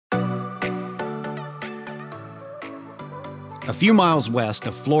A few miles west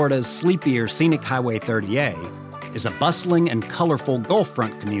of Florida's sleepier scenic Highway 30A is a bustling and colorful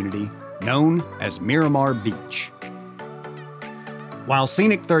Gulffront community known as Miramar Beach. While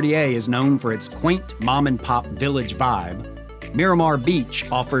scenic 30A is known for its quaint mom-and-pop village vibe, Miramar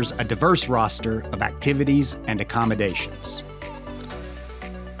Beach offers a diverse roster of activities and accommodations.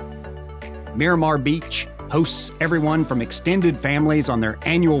 Miramar Beach hosts everyone from extended families on their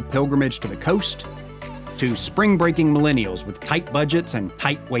annual pilgrimage to the coast to spring-breaking millennials with tight budgets and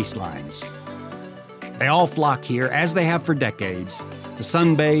tight waistlines. They all flock here, as they have for decades, to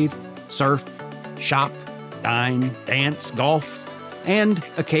sunbathe, surf, shop, dine, dance, golf, and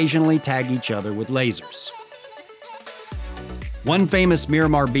occasionally tag each other with lasers. One famous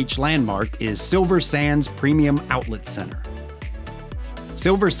Miramar Beach landmark is Silver Sands Premium Outlet Center.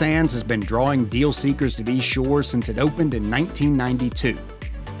 Silver Sands has been drawing deal seekers to these shores since it opened in 1992.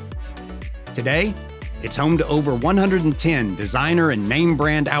 Today, it's home to over 110 designer and name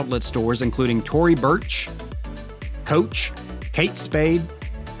brand outlet stores, including Tory Burch, Coach, Kate Spade,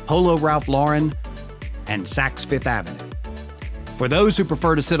 Polo Ralph Lauren, and Saks Fifth Avenue. For those who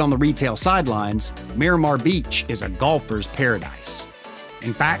prefer to sit on the retail sidelines, Miramar Beach is a golfer's paradise.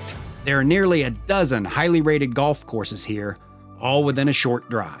 In fact, there are nearly a dozen highly rated golf courses here, all within a short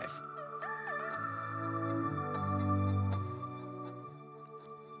drive.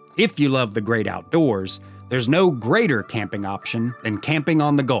 If you love the great outdoors, there's no greater camping option than camping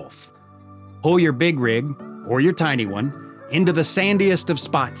on the Gulf. Pull your big rig, or your tiny one, into the sandiest of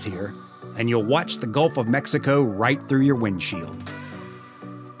spots here, and you'll watch the Gulf of Mexico right through your windshield.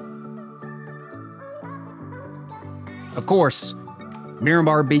 Of course,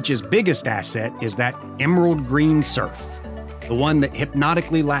 Miramar Beach's biggest asset is that emerald green surf, the one that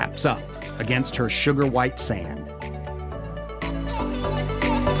hypnotically laps up against her sugar white sand.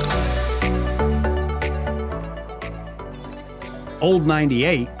 Old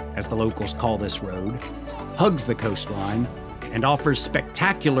 98, as the locals call this road, hugs the coastline and offers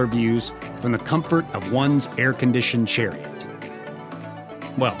spectacular views from the comfort of one's air-conditioned chariot.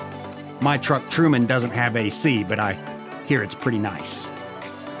 Well, my truck Truman doesn't have AC, but I hear it's pretty nice.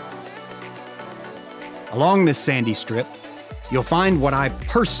 Along this sandy strip, you'll find what I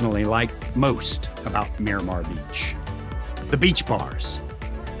personally like most about Miramar Beach: the beach bars.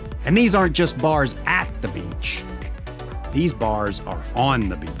 And these aren't just bars at the beach. These bars are on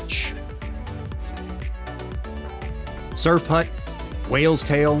the beach. Surf Hut, Whale's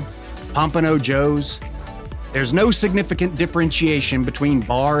Tail, Pompano Joe's. There's no significant differentiation between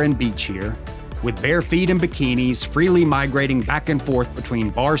bar and beach here, with bare feet and bikinis freely migrating back and forth between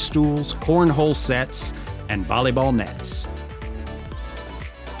bar stools, cornhole sets, and volleyball nets.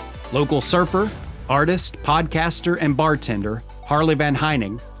 Local surfer, artist, podcaster, and bartender Harley Van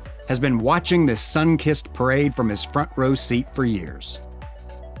Heining has been watching this sun-kissed parade from his front row seat for years.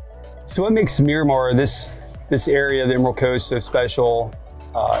 So what makes Miramar, this area, the Emerald Coast, so special?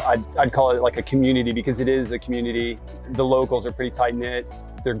 I'd call it like a community, because it is a community. The locals are pretty tight-knit.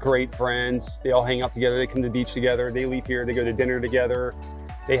 They're great friends. They all hang out together. They come to the beach together. They leave here. They go to dinner together.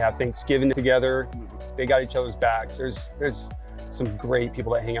 They have Thanksgiving together. They got each other's backs. There's some great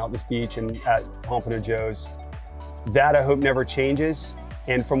people that hang out at this beach and at Pompano Joe's. That I hope never changes.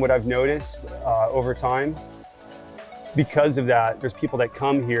 And from what I've noticed over time, because of that, there's people that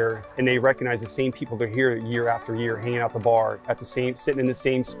come here and they recognize the same people that are here year after year, hanging out at the bar, sitting in the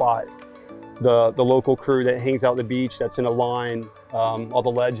same spot. The local crew that hangs out at the beach, that's in a line, all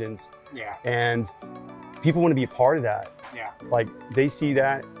the legends. Yeah. And people want to be a part of that. Yeah. Like, they see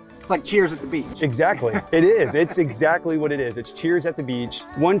that. It's like Cheers at the beach. Exactly. It is. It's exactly what it is. It's Cheers at the beach.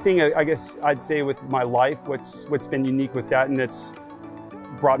 One thing I guess I'd say with my life, what's been unique with that, and that's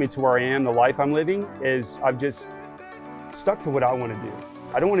brought me to where I am, the life I'm living, is I've just stuck to what I want to do.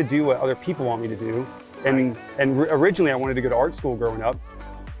 I don't want to do what other people want me to do. And originally I wanted to go to art school growing up,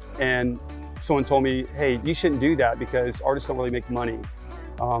 and someone told me, hey, you shouldn't do that because artists don't really make money.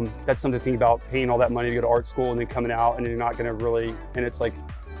 That's something to think about, paying all that money to go to art school and then coming out and you're not going to really, and it's like,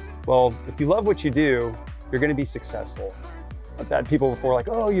 well, if you love what you do, you're going to be successful. I've had people before like,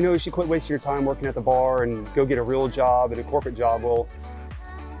 oh, you should quit wasting your time working at the bar and go get a real job and a corporate job. Well,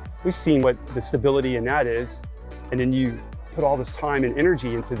 we've seen what the stability in that is. And then you put all this time and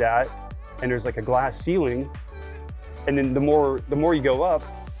energy into that, and there's like a glass ceiling. And then the more you go up,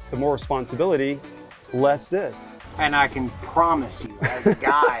 the more responsibility, less this. And I can promise you, as a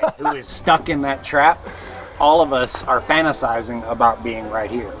guy who is stuck in that trap, all of us are fantasizing about being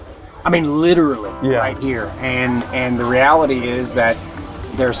right here. I mean, literally right here. And the reality is that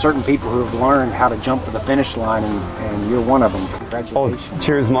there are certain people who have learned how to jump to the finish line, and you're one of them. Congratulations. Oh,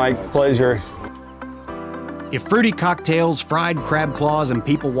 cheers, Mike. Pleasure. If fruity cocktails, fried crab claws, and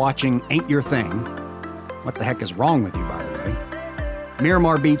people watching ain't your thing, what the heck is wrong with you, by the way?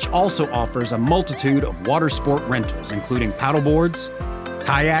 Miramar Beach also offers a multitude of water sport rentals, including paddleboards,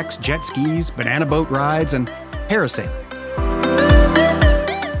 kayaks, jet skis, banana boat rides, and parasailing.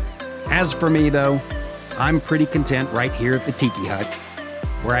 As for me, though, I'm pretty content right here at the Tiki Hut,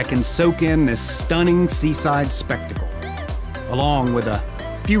 where I can soak in this stunning seaside spectacle, along with a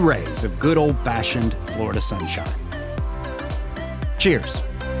few rays of good old-fashioned Florida sunshine. Cheers.